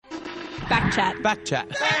Backchat. Backchat.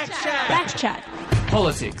 Backchat. Backchat.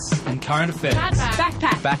 Politics and current affairs.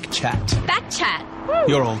 Backchat. Backchat. Backchat.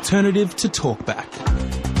 Your alternative to talkback.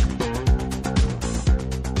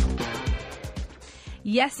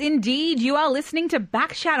 Yes, indeed. You are listening to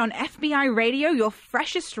Backchat on FBI Radio, your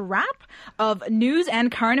freshest wrap of news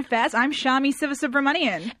and current affairs. I'm Shami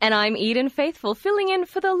Sivasubramanian. And I'm Eden Faithful, filling in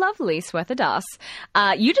for the lovely Swetha Das.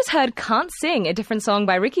 You just heard Can't Sing, a different song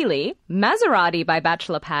by Ricky Lee, Maserati by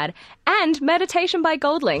Bachelor Pad, and Meditation by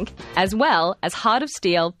Goldlink, as well as Heart of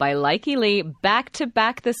Steel by Likey Lee, back to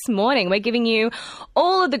back this morning. We're giving you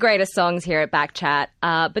all of the greatest songs here at Backchat.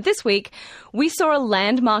 But this week, we saw a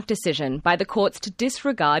landmark decision by the courts to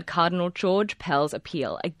disregard Cardinal George Pell's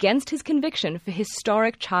appeal against his conviction for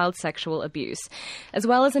historic child sexual abuse, as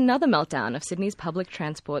well as another meltdown of Sydney's public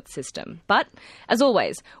transport system. But, as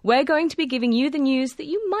always, we're going to be giving you the news that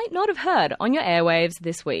you might not have heard on your airwaves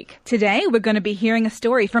this week. Today, we're going to be hearing a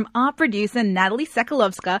story from our producer, Natalie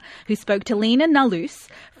Sekalovska, who spoke to Lena Nahlous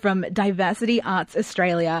from Diversity Arts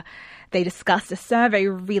Australia. They discussed a survey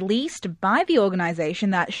released by the organisation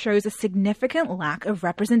that shows a significant lack of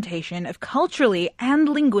representation of culturally and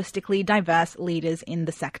linguistically diverse leaders in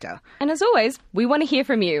the sector. And as always, we want to hear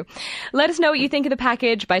from you. Let us know what you think of the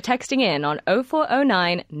package by texting in on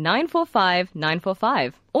 0409 945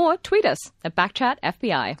 945 or tweet us at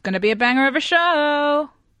BackchatFBI. It's going to be a banger of a show.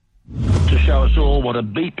 To show us all what a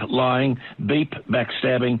beep lying, beep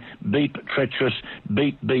backstabbing, beep treacherous,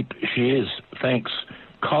 beep beep she is. Thanks.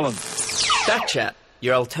 Colin. Backchat,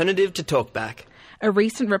 your alternative to talkback. A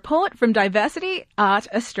recent report from Diversity Art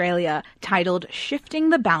Australia titled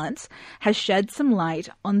Shifting the Balance has shed some light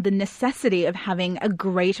on the necessity of having a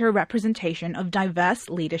greater representation of diverse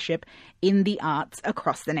leadership in the arts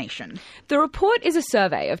across the nation. The report is a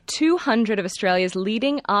survey of 200 of Australia's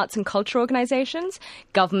leading arts and culture organisations,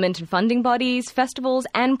 government and funding bodies, festivals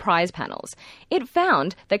and prize panels. It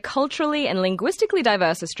found that culturally and linguistically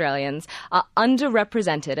diverse Australians are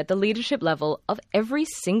underrepresented at the leadership level of every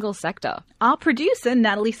single sector. Our producer,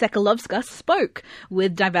 Natalie Sekalovska, spoke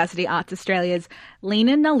with Diversity Arts Australia's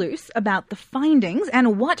Lena Nahlous about the findings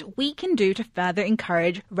and what we can do to further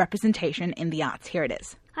encourage representation in the arts. Here it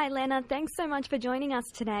is. Hi Lena, thanks so much for joining us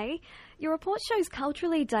today. Your report shows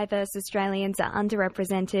culturally diverse Australians are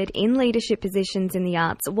underrepresented in leadership positions in the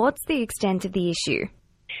arts. What's the extent of the issue?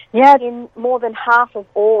 Yeah, in more than half of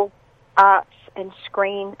all arts and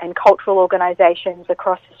screen and cultural organisations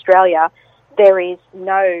across Australia, there is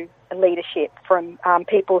no leadership from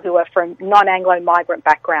people who are from non-Anglo migrant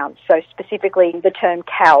backgrounds. So specifically the term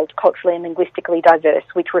CALD, culturally and linguistically diverse,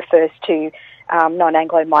 which refers to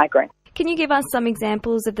non-Anglo migrant. Can you give us some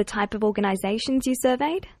examples of the type of organisations you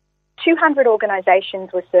surveyed? 200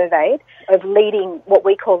 organisations were surveyed of what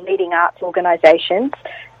we call leading arts organisations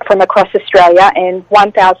from across Australia, and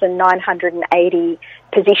 1,980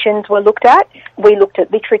 positions were looked at. We looked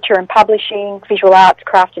at literature and publishing, visual arts,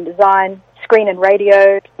 craft and design, screen and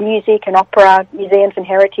radio, music and opera, museums and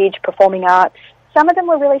heritage, performing arts. Some of them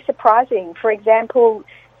were really surprising. For example,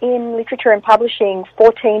 in literature and publishing,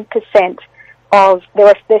 14% of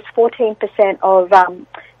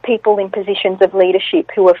people in positions of leadership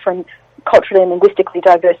who are from culturally and linguistically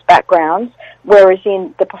diverse backgrounds, whereas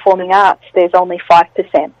in the performing arts there's only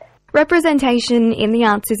 5%. Representation in the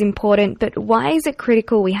arts is important, but why is it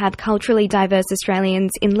critical we have culturally diverse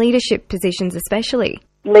Australians in leadership positions especially?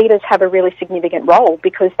 Leaders have a really significant role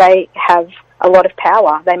because they have a lot of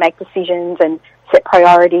power. They make decisions and set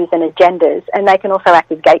priorities and agendas, and they can also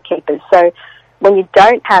act as gatekeepers. So when you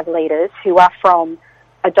don't have leaders who are from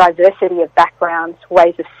a diversity of backgrounds,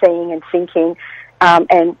 ways of seeing and thinking,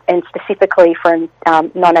 and specifically from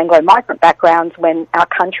non-Anglo migrant backgrounds, when our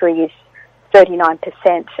country is 39%,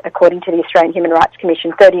 according to the Australian Human Rights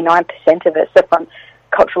Commission, 39% of us are from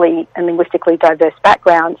culturally and linguistically diverse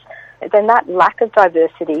backgrounds, then that lack of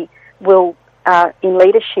diversity will, in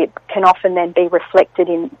leadership, can often then be reflected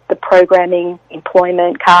in the programming,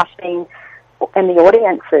 employment, casting, and the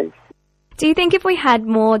audiences. Do you think if we had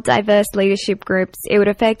more diverse leadership groups, it would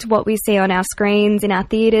affect what we see on our screens, in our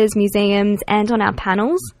theatres, museums, and on our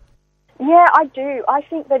panels? Yeah, I do. I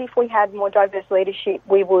think that if we had more diverse leadership,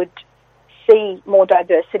 we would see more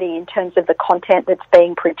diversity in terms of the content that's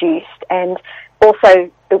being produced, and also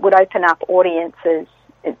it would open up audiences.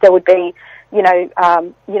 There would be,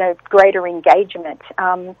 greater engagement,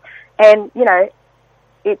 and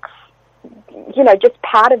it's just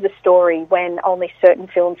part of the story when only certain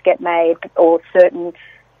films get made or certain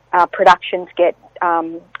productions get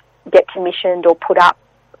commissioned or put up.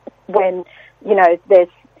 When there's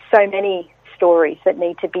so many stories that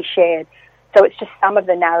need to be shared. So it's just some of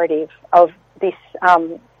the narrative of this,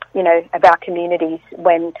 of our communities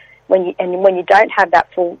when when you don't have that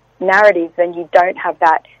full narrative, then you don't have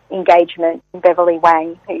that engagement. Beverly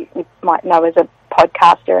Wang, who you might know as a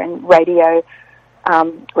podcaster and radio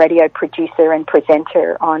producer and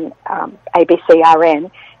presenter on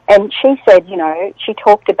ABCRN, and she said, she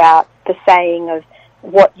talked about the saying of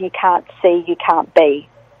what you can't see, you can't be.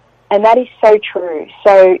 And that is so true.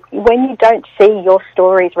 So when you don't see your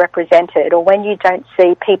stories represented, or when you don't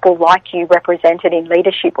see people like you represented in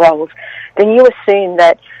leadership roles, then you assume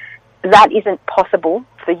that isn't possible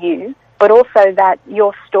for you, but also that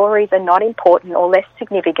your stories are not important or less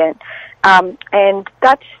significant. And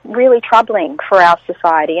that's really troubling for our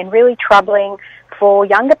society, and really troubling for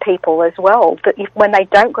younger people as well, that when they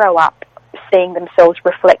don't grow up seeing themselves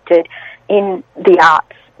reflected in the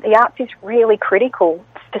arts. The arts is really critical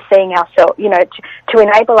for seeing ourselves, to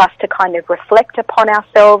enable us to kind of reflect upon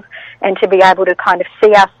ourselves and to be able to kind of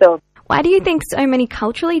see ourselves. Why do you think so many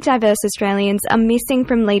culturally diverse Australians are missing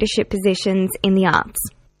from leadership positions in the arts?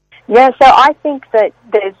 Yeah, so I think that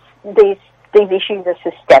there's these issues are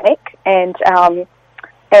systemic, and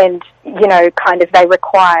kind of they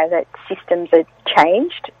require that systems are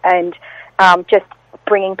changed, and just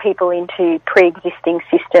bringing people into pre-existing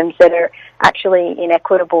systems that are actually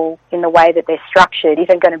inequitable in the way that they're structured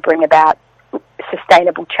isn't going to bring about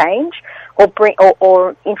sustainable change,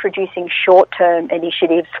 or introducing short-term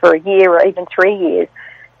initiatives for a year or even 3 years.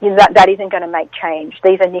 That isn't going to make change.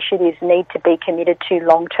 These initiatives need to be committed to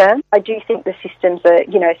long-term. I do think the systems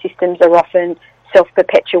are often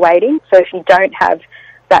self-perpetuating. So if you don't have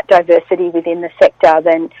that diversity within the sector,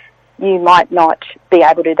 then you might not be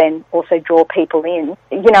able to then also draw people in.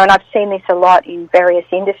 And I've seen this a lot in various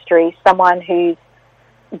industries. Someone who's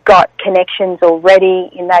got connections already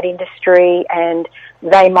in that industry, and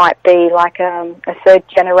they might be like a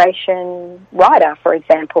third-generation writer, for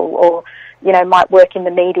example, or might work in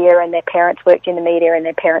the media, and their parents worked in the media, and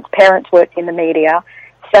their parents' parents worked in the media.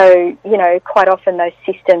 So, quite often those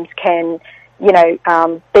systems can,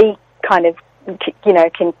 be kind of,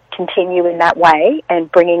 can continue in that way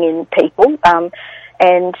and bringing in people,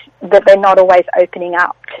 and that they're not always opening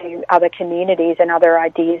up to other communities and other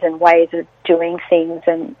ideas and ways of doing things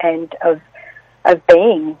and of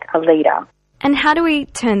being a leader. And how do we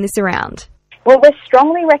turn this around? Well, we're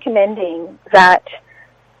strongly recommending that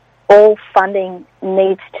all funding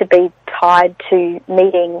needs to be tied to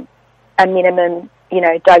meeting a minimum,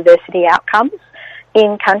 diversity outcomes.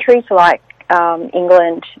 In countries like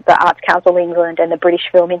England, the Arts Council England and the British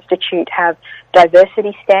Film Institute have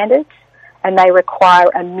diversity standards, and they require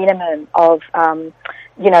a minimum of,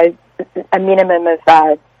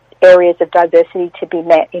 areas of diversity to be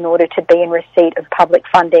met in order to be in receipt of public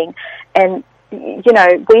funding. And,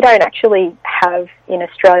 we don't actually have in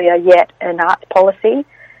Australia yet an arts policy,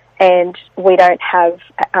 and we don't have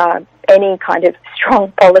any kind of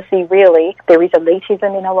strong policy, really. There is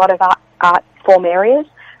elitism in a lot of art form areas.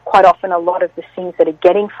 Quite often a lot of the things that are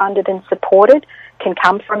getting funded and supported can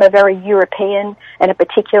come from a very European and a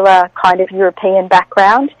particular kind of European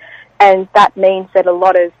background, and that means that a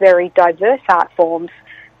lot of very diverse art forms,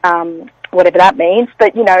 whatever that means,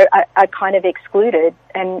 but, are kind of excluded.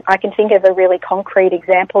 And I can think of a really concrete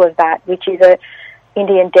example of that, which is a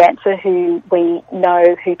Indian dancer who we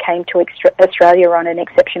know who came to Australia on an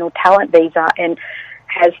exceptional talent visa and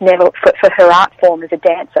has never, for her art form as a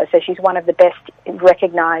dancer, so she's one of the best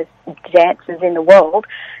recognised dancers in the world,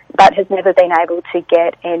 but has never been able to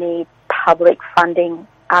get any public funding,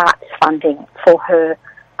 arts funding for her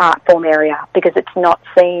art form area, because it's not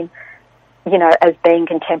seen, as being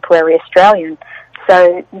contemporary Australian.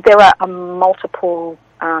 So there are multiple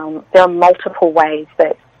ways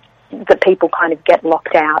that people kind of get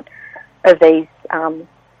locked out of these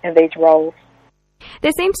roles.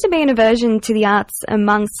 There seems to be an aversion to the arts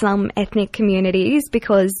among some ethnic communities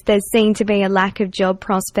because there's seen to be a lack of job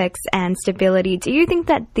prospects and stability. Do you think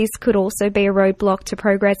that this could also be a roadblock to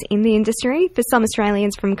progress in the industry for some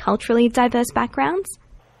Australians from culturally diverse backgrounds?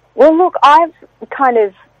 Well, look, I've kind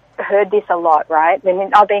of heard this a lot, right? I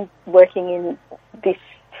mean, I've been working in this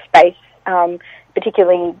space,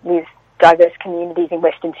 particularly with diverse communities in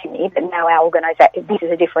Western Sydney, but now our organisation, this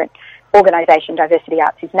is a different organisation, Diversity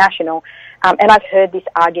Arts is national, and I've heard this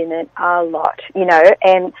argument a lot,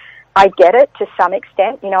 and I get it to some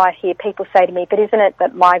extent. I hear people say to me, but isn't it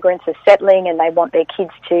that migrants are settling and they want their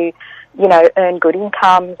kids to, earn good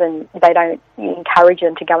incomes, and they don't encourage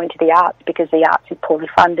them to go into the arts because the arts is poorly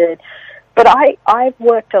funded? But I've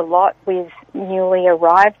worked a lot with newly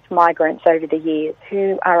arrived migrants over the years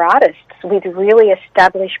who are artists with really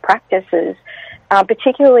established practices,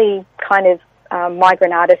 particularly kind of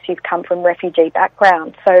migrant artists who've come from refugee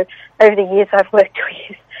backgrounds. So over the years I've worked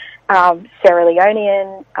with Sierra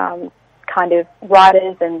Leonean kind of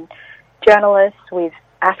writers and journalists, with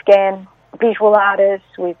Afghan visual artists,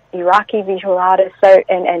 with Iraqi visual artists,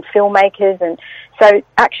 and filmmakers, and so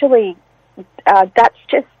actually that's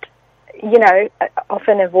just, you know,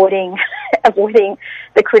 often avoiding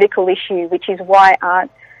the critical issue, which is why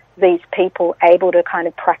aren't these people able to kind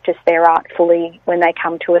of practice their art fully when they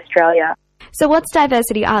come to Australia. So what's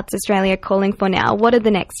Diversity Arts Australia calling for now? What are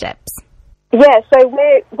the next steps? Yeah, so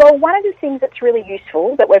one of the things that's really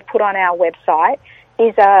useful that we've put on our website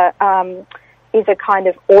is a kind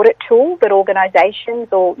of audit tool that organisations,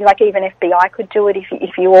 or like even FBI could do it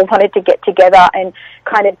if you all wanted to get together and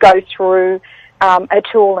kind of go through a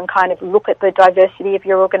tool and kind of look at the diversity of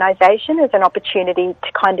your organisation as an opportunity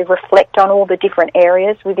to kind of reflect on all the different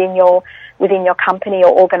areas within your company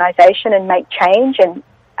or organisation and make change and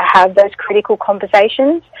have those critical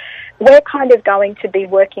conversations. We're kind of going to be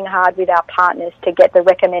working hard with our partners to get the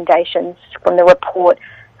recommendations from the report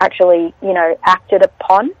actually, you know, acted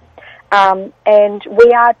upon. And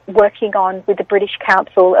we are working on, with the British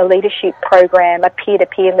Council, a leadership program, a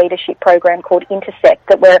peer-to-peer leadership program called Intersect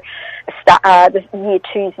that we're the Year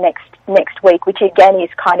 2's next week, which again is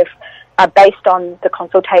kind of based on the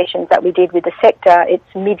consultations that we did with the sector. It's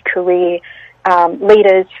mid-career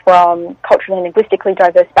leaders from culturally and linguistically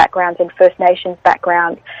diverse backgrounds and First Nations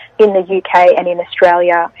backgrounds in the UK and in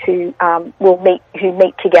Australia who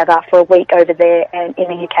meet together for a week over there and in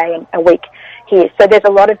the UK and a week here. So there's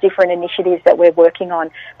a lot of different initiatives that we're working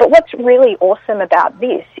on. But what's really awesome about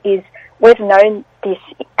this is we've known this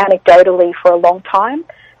anecdotally for a long time,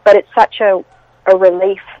 but it's such a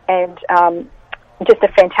relief and just a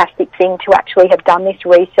fantastic thing to actually have done this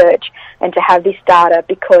research and to have this data,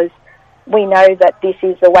 because we know that this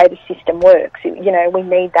is the way the system works. You know, we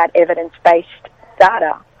need that evidence-based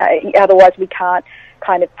data. Otherwise, we can't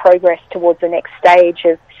kind of progress towards the next stage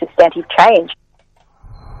of substantive change.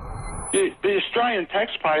 The Australian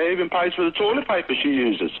taxpayer even pays for the toilet paper she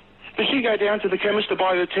uses. Does she go down to the chemist to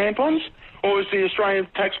buy the tampons? Or is the Australian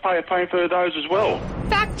taxpayer paying for those as well?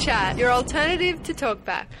 Fact Chat, your alternative to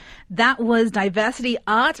Talkback. That was Diversity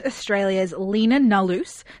Art Australia's Lena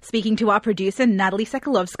Nahlous speaking to our producer Natalie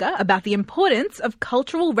Sekalovska about the importance of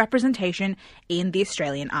cultural representation in the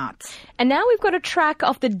Australian arts. And now we've got a track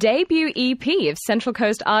off the debut EP of Central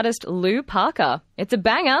Coast artist Lou Parker. It's a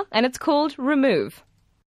banger and it's called Remove.